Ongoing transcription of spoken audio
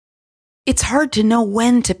It's hard to know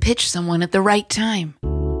when to pitch someone at the right time.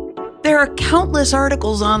 There are countless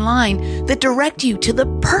articles online that direct you to the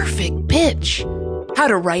perfect pitch. How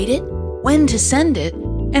to write it, when to send it,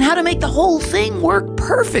 and how to make the whole thing work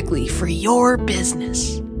perfectly for your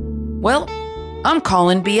business. Well, I'm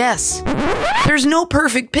calling BS. There's no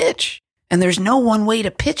perfect pitch, and there's no one way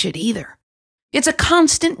to pitch it either. It's a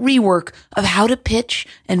constant rework of how to pitch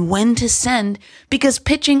and when to send, because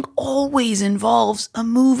pitching always involves a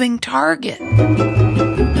moving target.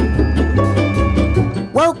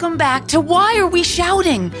 Welcome back to Why Are We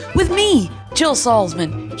Shouting? With me, Jill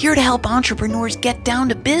Salzman, here to help entrepreneurs get down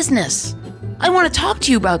to business. I want to talk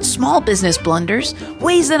to you about small business blunders,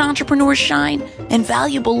 ways that entrepreneurs shine, and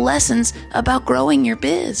valuable lessons about growing your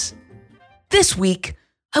biz. This week,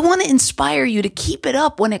 I want to inspire you to keep it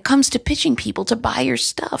up when it comes to pitching people to buy your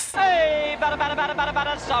stuff.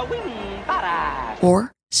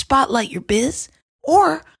 Or spotlight your biz,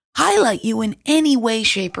 or highlight you in any way,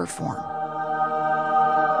 shape, or form.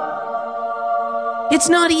 It's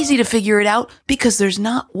not easy to figure it out because there's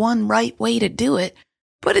not one right way to do it,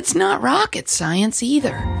 but it's not rocket science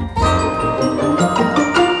either.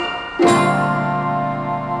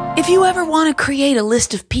 If you ever want to create a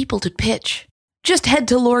list of people to pitch, just head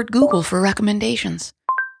to Lord Google for recommendations.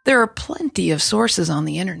 There are plenty of sources on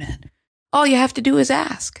the internet. All you have to do is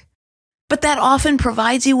ask. But that often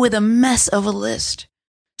provides you with a mess of a list.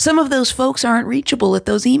 Some of those folks aren't reachable at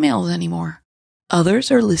those emails anymore. Others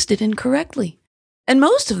are listed incorrectly. And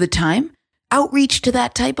most of the time, outreach to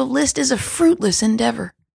that type of list is a fruitless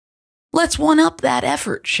endeavor. Let's one-up that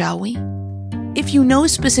effort, shall we? If you know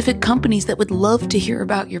specific companies that would love to hear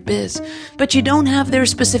about your biz, but you don't have their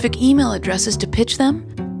specific email addresses to pitch them,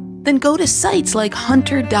 then go to sites like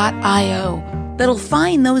hunter.io that'll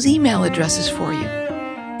find those email addresses for you.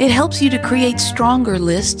 It helps you to create stronger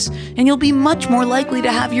lists, and you'll be much more likely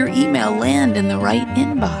to have your email land in the right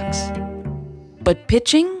inbox. But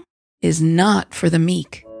pitching is not for the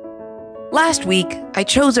meek. Last week, I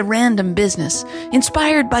chose a random business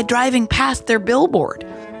inspired by driving past their billboard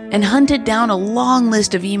and hunted down a long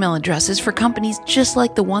list of email addresses for companies just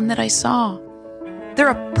like the one that I saw. They're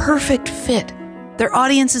a perfect fit. Their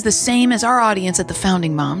audience is the same as our audience at the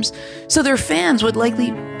Founding Moms, so their fans would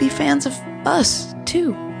likely be fans of us,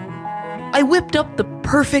 too. I whipped up the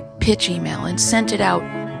perfect pitch email and sent it out,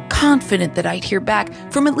 confident that I'd hear back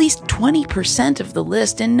from at least 20% of the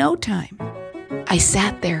list in no time. I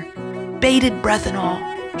sat there, bated breath and all,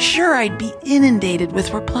 sure I'd be inundated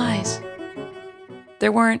with replies.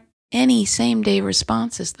 There weren't any same-day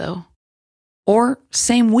responses, though. Or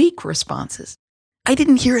same-week responses. I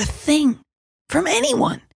didn't hear a thing from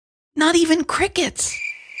anyone, not even crickets.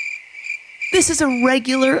 This is a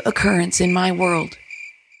regular occurrence in my world,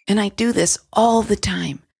 and I do this all the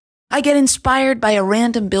time. I get inspired by a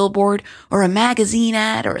random billboard or a magazine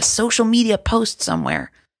ad or a social media post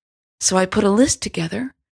somewhere. So I put a list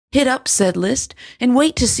together, hit up said list, and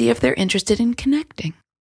wait to see if they're interested in connecting.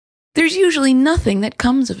 There's usually nothing that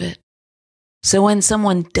comes of it. So when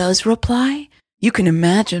someone does reply, you can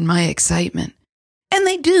imagine my excitement. And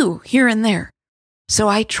they do, here and there. So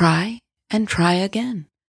I try and try again.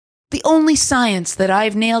 The only science that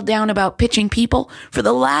I've nailed down about pitching people for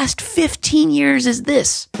the last 15 years is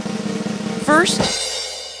this.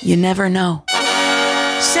 First, you never know.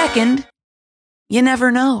 Second, you never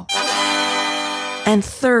know. And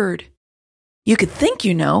third, you could think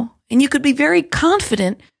you know, and you could be very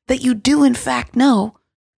confident that you do in fact know,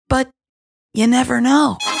 but you never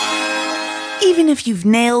know. Even if you've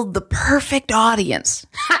nailed the perfect audience,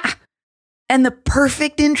 and the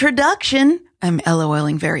perfect introduction, I'm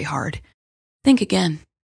LOLing very hard. Think again.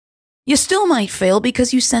 You still might fail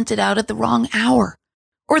because you sent it out at the wrong hour,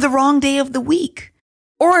 or the wrong day of the week,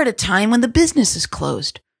 or at a time when the business is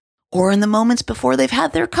closed, or in the moments before they've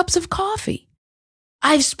had their cups of coffee.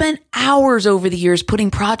 I've spent hours over the years putting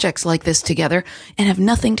projects like this together and have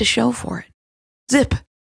nothing to show for it. Zip,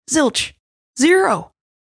 zilch, zero.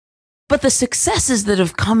 But the successes that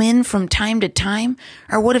have come in from time to time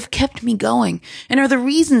are what have kept me going and are the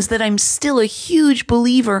reasons that I'm still a huge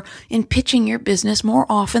believer in pitching your business more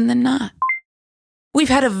often than not. We've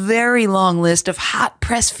had a very long list of hot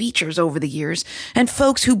press features over the years and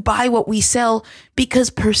folks who buy what we sell because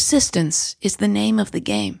persistence is the name of the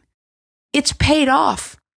game. It's paid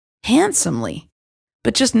off handsomely,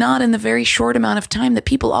 but just not in the very short amount of time that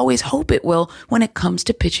people always hope it will when it comes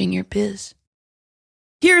to pitching your biz.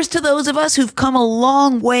 Here's to those of us who've come a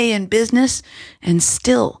long way in business and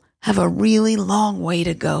still have a really long way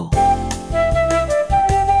to go.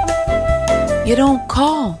 You don't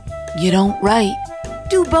call, you don't write.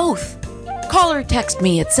 Do both. Call or text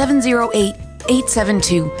me at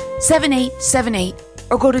 872-7878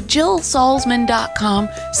 or go to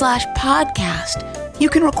jillsalzman.com/podcast. You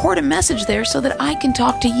can record a message there so that I can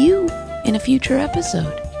talk to you in a future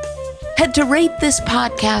episode. Head to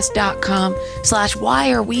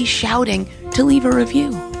ratethispodcast.com/whyareweshouting to leave a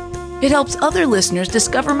review. It helps other listeners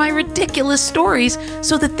discover my ridiculous stories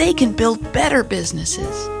so that they can build better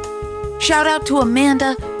businesses. Shout out to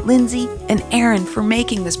Amanda, Lindsay, and Aaron for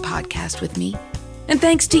making this podcast with me. And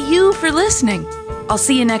thanks to you for listening. I'll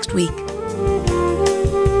see you next week.